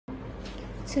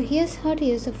So here's how to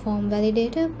use the form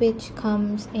validator, which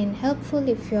comes in helpful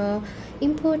if you're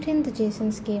importing the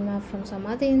JSON schema from some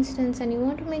other instance and you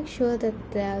want to make sure that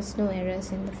there's no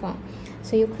errors in the form.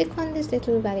 So you click on this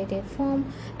little validate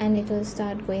form and it will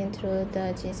start going through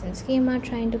the JSON schema,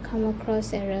 trying to come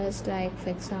across errors. Like,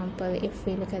 for example, if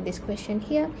we look at this question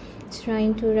here, it's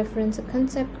trying to reference a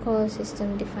concept called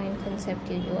system defined concept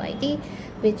UUID,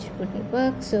 which wouldn't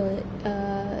work. So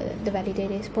the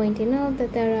validator is pointing out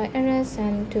that there are errors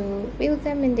and to view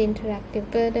them in the interactive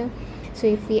builder. So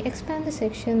if we expand the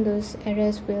section, those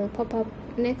errors will pop up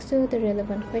next to the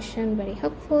relevant question. Very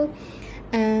helpful.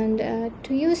 And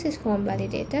to use this form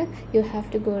validator, you have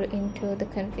to go into the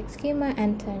config schema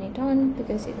and turn it on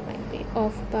because it might be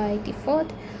off by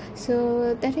default.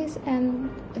 So that is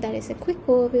a quick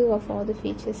overview of all the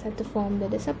features that the form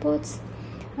builder supports.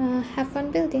 Have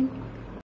fun building.